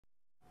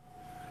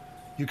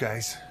You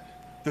guys,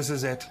 this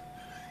is it.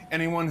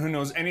 Anyone who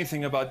knows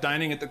anything about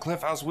dining at the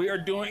Cliff House, we are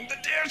doing the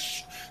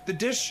dish. The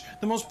dish,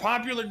 the most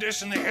popular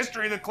dish in the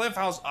history of the Cliff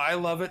House. I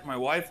love it. My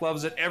wife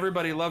loves it.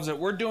 Everybody loves it.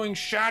 We're doing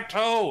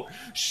Chateau.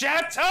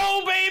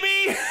 Chateau,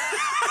 baby!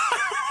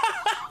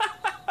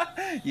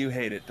 You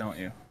hate it, don't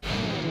you?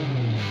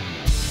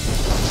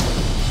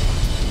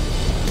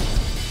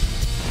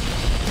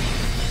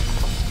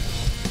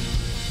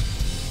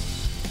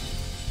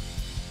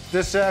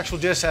 This actual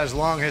dish has a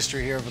long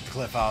history here with the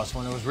Cliff House.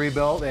 When it was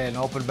rebuilt and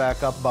opened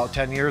back up about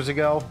 10 years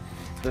ago,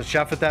 the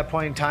chef at that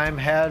point in time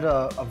had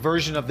a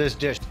version of this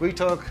dish. We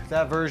took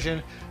that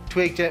version,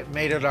 tweaked it,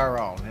 made it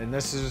our own. And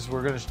this is,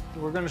 we're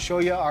gonna show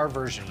you our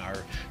version, our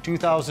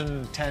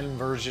 2010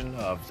 version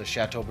of the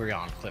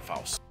Chateaubriand Cliff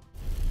House.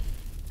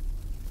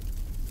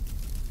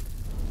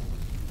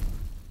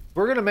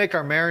 We're gonna make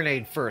our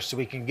marinade first so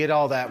we can get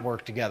all that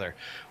work together.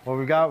 Well,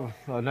 we've got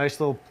a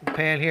nice little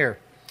pan here.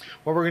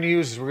 What we're gonna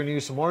use is we're gonna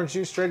use some orange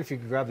juice. Straight, if you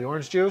can grab the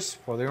orange juice,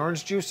 pour the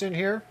orange juice in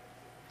here.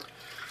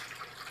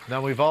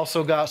 Then we've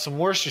also got some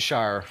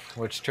Worcestershire,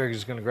 which Trigg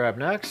is gonna grab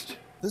next.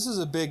 This is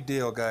a big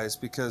deal, guys,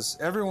 because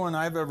everyone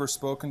I've ever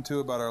spoken to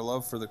about our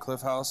love for the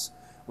Cliff House,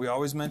 we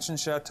always mention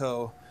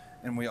Chateau,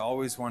 and we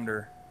always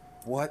wonder,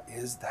 what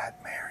is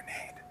that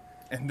marinade?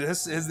 And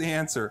this is the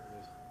answer.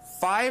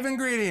 5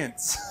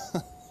 ingredients.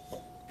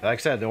 Like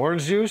I said, the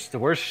orange juice, the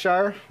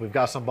Worcestershire, we've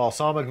got some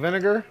balsamic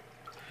vinegar,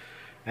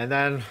 and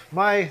then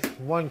my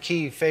one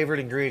key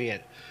favorite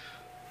ingredient,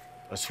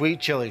 a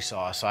sweet chili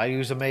sauce. I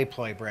use a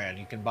Mayploy brand.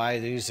 You can buy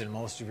these in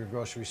most of your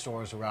grocery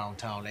stores around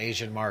town,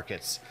 Asian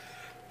markets.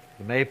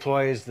 The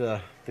Mayploy is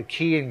the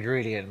key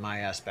ingredient in my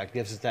aspect.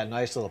 Gives it that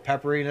nice little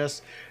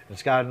pepperiness.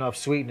 It's got enough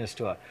sweetness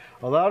to it.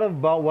 A lot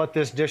about what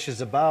this dish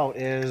is about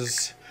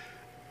is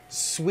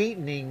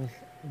sweetening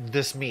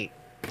this meat.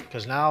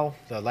 Because now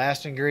the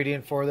last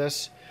ingredient for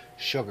this,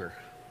 sugar.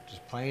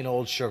 Just plain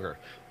old sugar.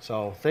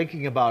 So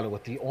thinking about it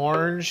with the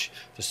orange,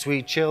 the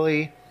sweet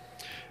chili,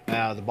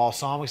 the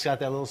balsamic's got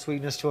that little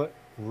sweetness to it.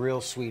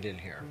 Real sweet in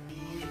here.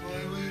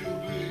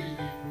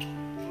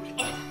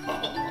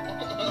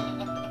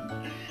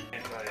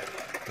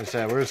 Like I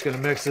said, we're just gonna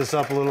mix this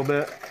up a little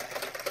bit.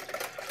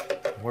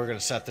 We're gonna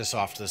set this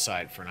off to the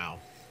side for now.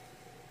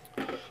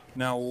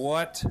 Now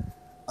what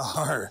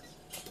are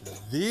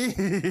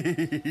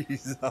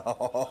these?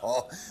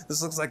 Oh,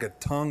 this looks like a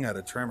tongue out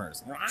of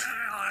Tremors.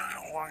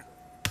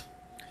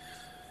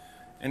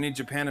 Any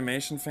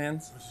Japanimation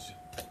fans?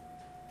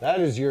 That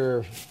is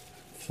your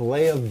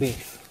filet of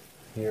beef,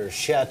 your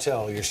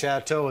Chateau. Your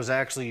Chateau is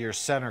actually your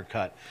center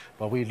cut,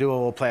 but we do a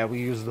little play. We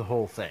use the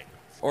whole thing.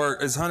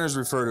 Or as hunters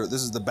refer to it,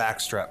 this is the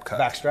backstrap cut.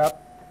 Backstrap.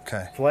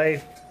 Okay.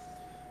 Filet.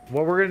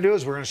 What we're gonna do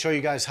is we're gonna show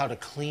you guys how to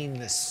clean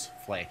this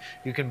filet.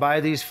 You can buy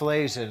these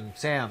fillets in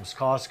Sam's,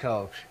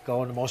 Costco,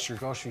 go into most of your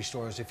grocery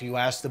stores. If you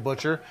ask the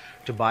butcher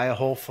to buy a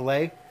whole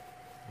filet,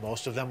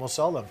 most of them will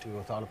sell them to you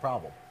without a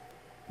problem.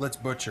 Let's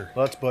butcher.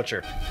 Let's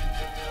butcher.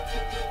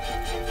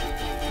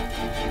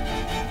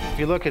 If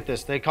you look at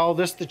this, they call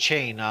this the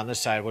chain on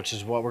this side, which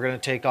is what we're going to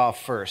take off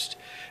first.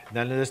 And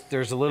then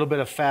there's a little bit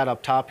of fat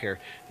up top here.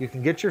 You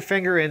can get your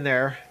finger in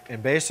there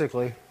and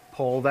basically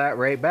pull that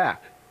right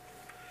back.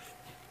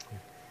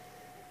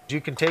 You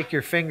can take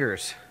your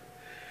fingers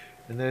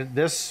and then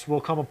this will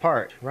come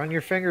apart. Run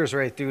your fingers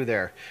right through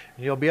there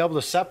and you'll be able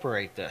to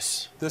separate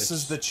this. This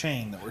is the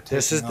chain that we're taking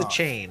This is the off.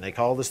 chain. They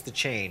call this the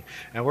chain.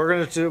 And we're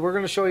going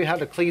to show you how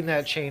to clean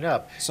that chain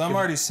up. So I'm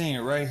already seeing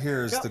it right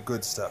here is the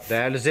good stuff.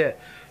 That is it.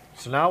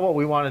 So now what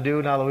we want to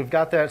do, now that we've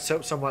got that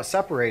somewhat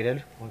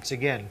separated, once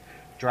again,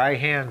 dry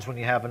hands when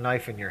you have a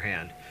knife in your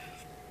hand.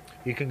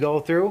 You can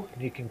go through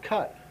and you can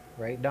cut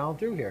right down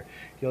through here.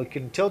 You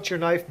can tilt your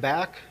knife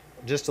back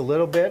just a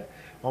little bit,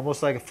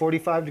 almost like a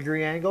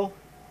 45-degree angle,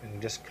 and you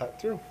just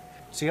cut through.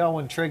 See how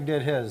when Trigg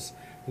did his,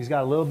 he's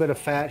got a little bit of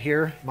fat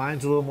here.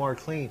 Mine's a little more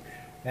clean.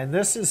 And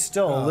this is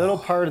still a little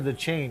part of the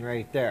chain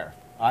right there.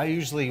 I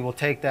usually will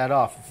take that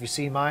off. If you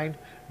see mine,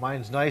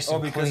 mine's nice and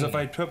clean. Oh, because if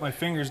I put my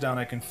fingers down,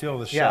 I can feel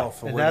the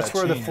shelf. Yeah, and that's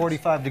where the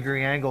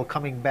 45-degree angle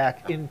coming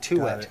back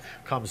into it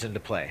comes into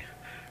play.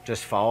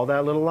 Just follow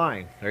that little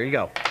line. There you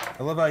go.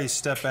 I love how you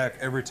step back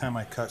every time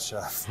I cut,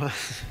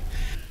 chef.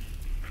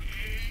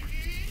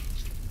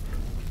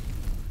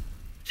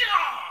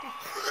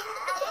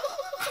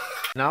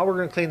 Now we're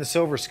going to clean the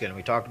silver skin.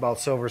 We talked about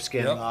silver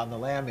skin on the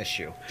lamb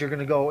issue. You're going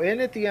to go in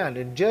at the end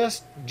and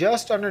just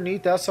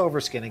underneath that silver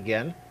skin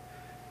again.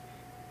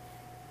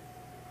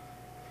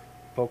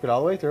 Poke it all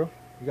the way through.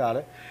 You got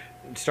it.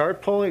 And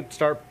start pulling,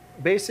 start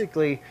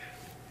basically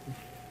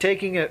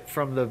taking it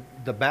from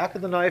the back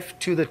of the knife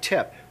to the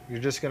tip. You're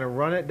just going to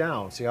run it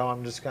down. See how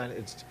I'm just kind of,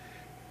 it's...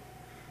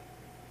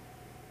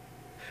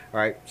 All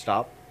right,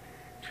 stop.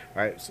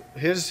 All right, so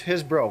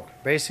his broke.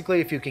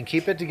 Basically, if you can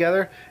keep it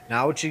together,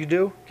 now what you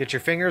do, get your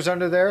fingers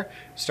under there,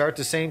 start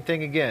the same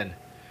thing again,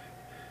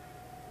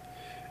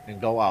 and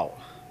go out.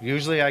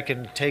 Usually I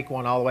can take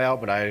one all the way out,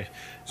 but I would hate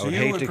to... So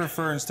you would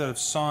prefer, instead of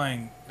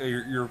sawing,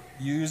 you're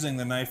using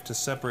the knife to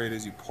separate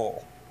as you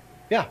pull?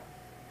 Yeah.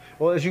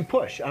 Well, as you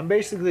push, I'm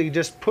basically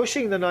just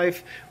pushing the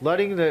knife,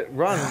 letting it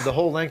run the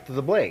whole length of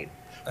the blade.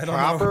 I don't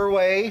Proper know.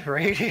 way,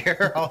 right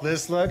here, how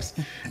this looks.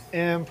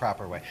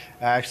 Improper way.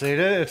 Actually,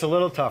 it's a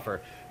little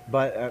tougher.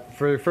 But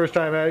for your first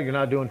time at it, you're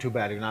not doing too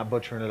bad. You're not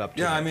butchering it up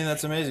too Yeah, bad. I mean,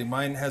 that's amazing.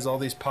 Mine has all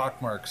these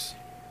pock marks.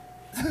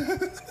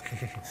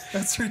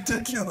 That's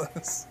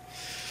ridiculous.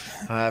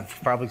 I've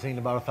probably cleaned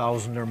about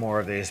 1,000 or more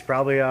of these.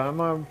 Probably,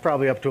 I'm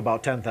probably up to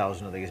about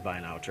 10,000 of these by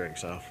now, Trig.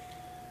 So.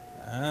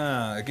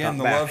 Again,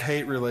 the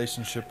love-hate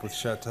relationship with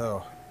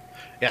Chateau.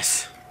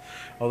 Yes.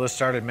 Well, this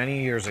started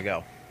many years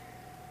ago.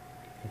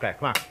 Okay,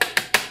 come on.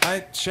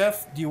 Hi,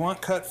 Chef. Do you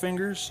want cut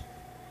fingers?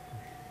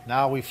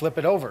 Now we flip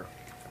it over.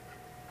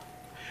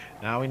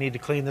 Now we need to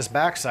clean this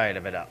back side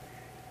of it up.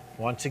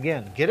 Once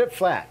again, get it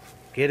flat.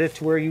 Get it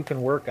to where you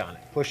can work on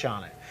it, push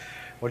on it.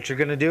 What you're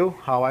gonna do,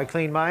 how I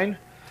clean mine,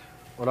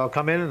 what I'll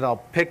come in and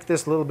I'll pick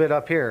this little bit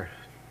up here.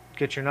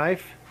 Get your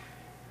knife.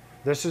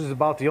 This is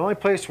about the only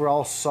place where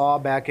I'll saw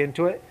back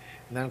into it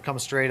and then come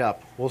straight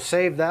up. We'll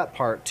save that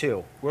part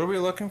too. What are we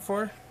looking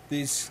for?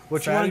 These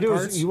What you want fatty to do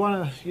parts? is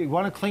you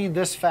want to clean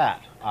this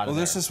fat out of Well,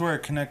 there. this is where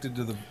it connected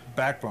to the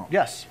backbone.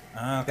 Yes.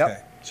 Okay.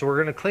 Yep. So we're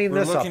going to clean We're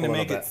this up a looking to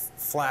little make bit. it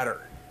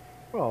flatter.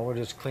 Well, we're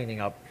just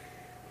cleaning up.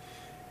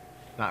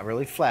 Not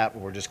really flat,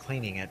 but we're just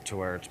cleaning it to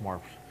where it's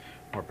more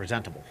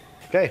presentable.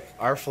 Okay,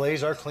 our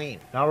fillets are clean.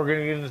 Now we're going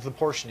to get into the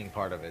portioning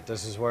part of it.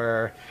 This is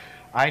where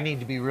I need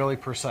to be really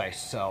precise.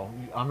 So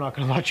I'm not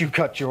going to let you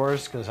cut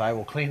yours because I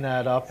will clean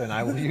that up and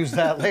I will use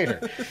that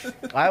later.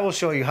 I will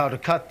show you how to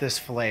cut this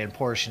fillet and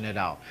portion it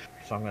out.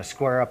 So I'm going to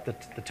square up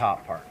the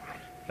top part.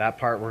 That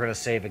part we're going to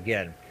save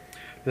again.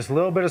 This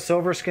little bit of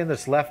silver skin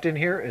that's left in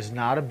here is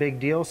not a big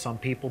deal. Some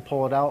people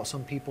pull it out,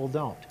 some people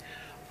don't.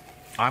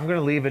 I'm going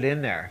to leave it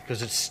in there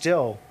because it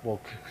still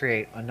will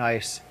create a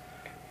nice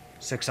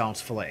 6-ounce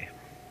fillet.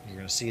 You're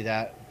going to see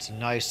that. It's a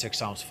nice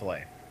 6-ounce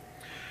fillet.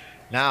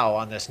 Now,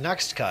 on this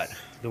next cut,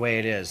 the way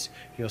it is,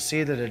 you'll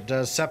see that it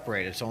does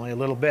separate. It's only a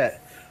little bit.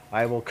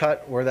 I will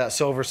cut where that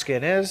silver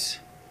skin is.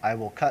 I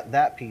will cut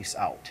that piece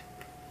out.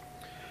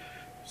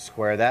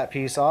 Square that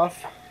piece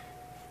off.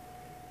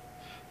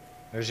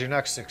 There's your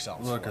next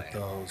 6-ounce Look fillet. at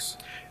those.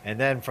 And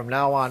then from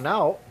now on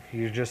out,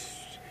 you're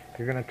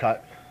going to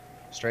cut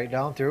straight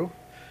down through.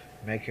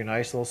 Make your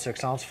nice little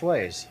 6-ounce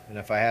fillets. And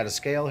if I had a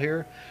scale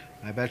here,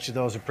 I bet you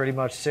those are pretty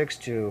much 6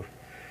 to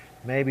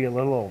maybe a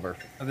little over.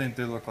 I think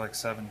they look like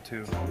 7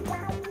 too.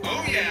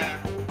 Oh yeah!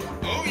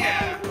 Oh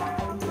yeah!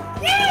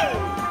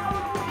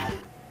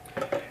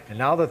 And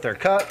now that they're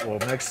cut, we'll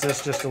mix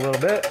this just a little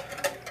bit.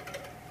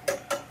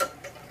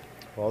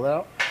 Pull it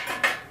out.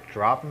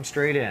 Drop them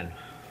straight in.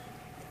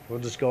 We'll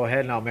just go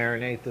ahead and I'll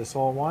marinate this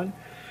whole one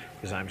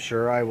because I'm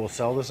sure I will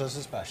sell this as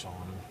a special.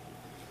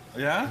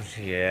 Yeah?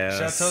 Yes.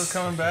 Chateau's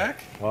coming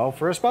back? Well,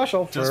 for a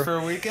special. Just for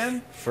a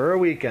weekend? For a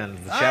weekend.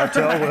 The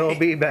Chateau will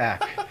be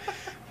back.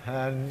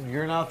 And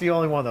you're not the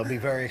only one that'll be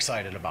very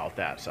excited about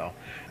that. So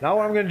now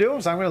what I'm going to do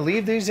is I'm going to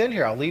leave these in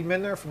here. I'll leave them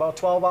in there for about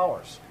 12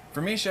 hours.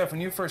 For me, Chef,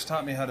 when you first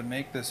taught me how to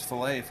make this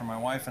filet for my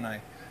wife and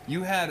I,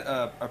 you had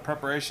a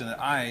preparation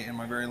that I, in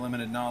my very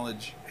limited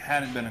knowledge,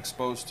 hadn't been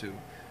exposed to.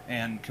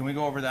 And can we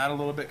go over that a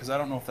little bit? Because I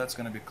don't know if that's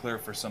going to be clear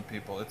for some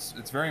people.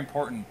 It's very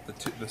important,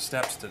 the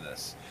steps to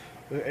this.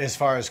 As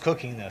far as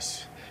cooking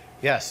this,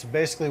 yes,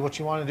 basically what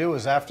you want to do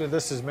is after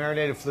this is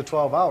marinated for the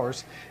 12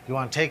 hours, you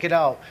want to take it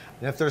out.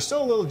 And if there's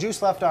still a little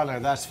juice left on there,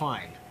 that's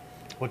fine.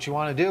 What you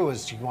want to do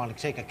is you want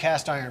to take a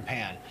cast iron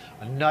pan,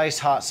 a nice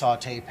hot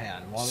saute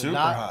pan. Well, Super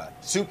not hot.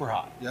 Super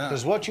hot. Yeah.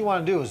 Because what you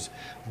want to do is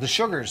the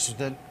sugars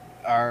that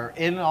are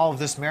in all of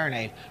this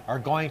marinade are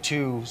going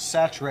to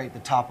saturate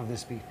the top of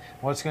this beef.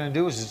 What it's going to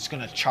do is it's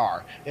going to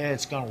char.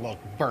 It's going to look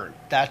burnt.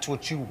 That's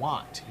what you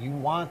want. You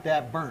want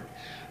that burnt.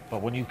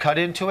 But when you cut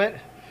into it,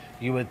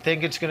 you would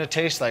think it's going to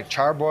taste like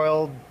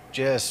charbroiled,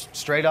 just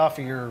straight off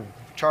of your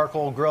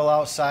charcoal grill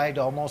outside,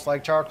 almost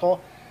like charcoal.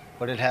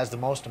 But it has the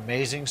most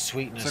amazing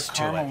sweetness to it. It's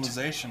a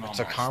caramelization almost.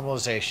 It's a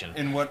caramelization.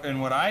 And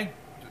what I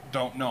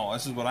don't know,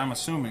 this is what I'm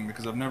assuming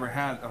because I've never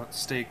had a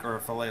steak or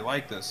a fillet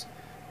like this.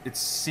 It's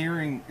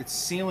searing, it's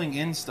sealing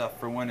in stuff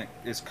for when it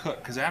is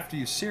cooked. Because after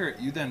you sear it,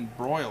 you then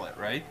broil it,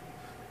 right?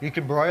 You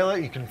can broil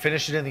it. You can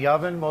finish it in the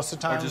oven most of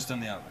the time. Or just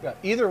in the oven. Yeah,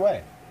 either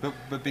way.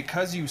 But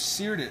because you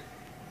seared it,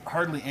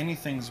 hardly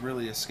anything's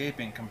really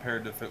escaping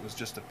compared to if it was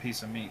just a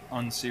piece of meat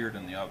unseared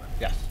in the oven.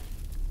 Yes.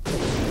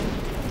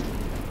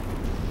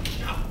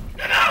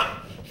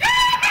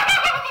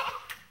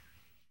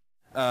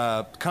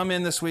 Come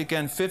in this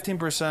weekend,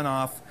 15%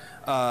 off.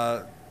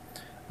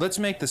 Let's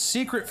make the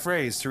secret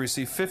phrase to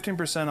receive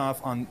 15% off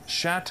on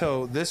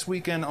Chateau this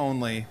weekend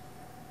only.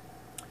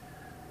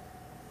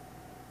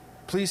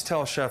 Please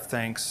tell Chef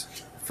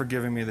thanks for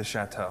giving me the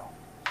Chateau.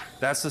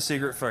 That's the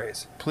secret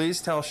phrase.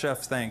 Please tell Chef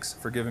thanks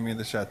for giving me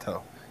the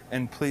Chateau.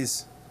 And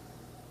please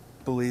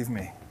believe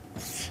me.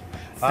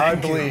 I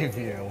believe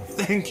you.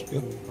 Thank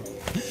you.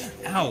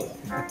 Ow.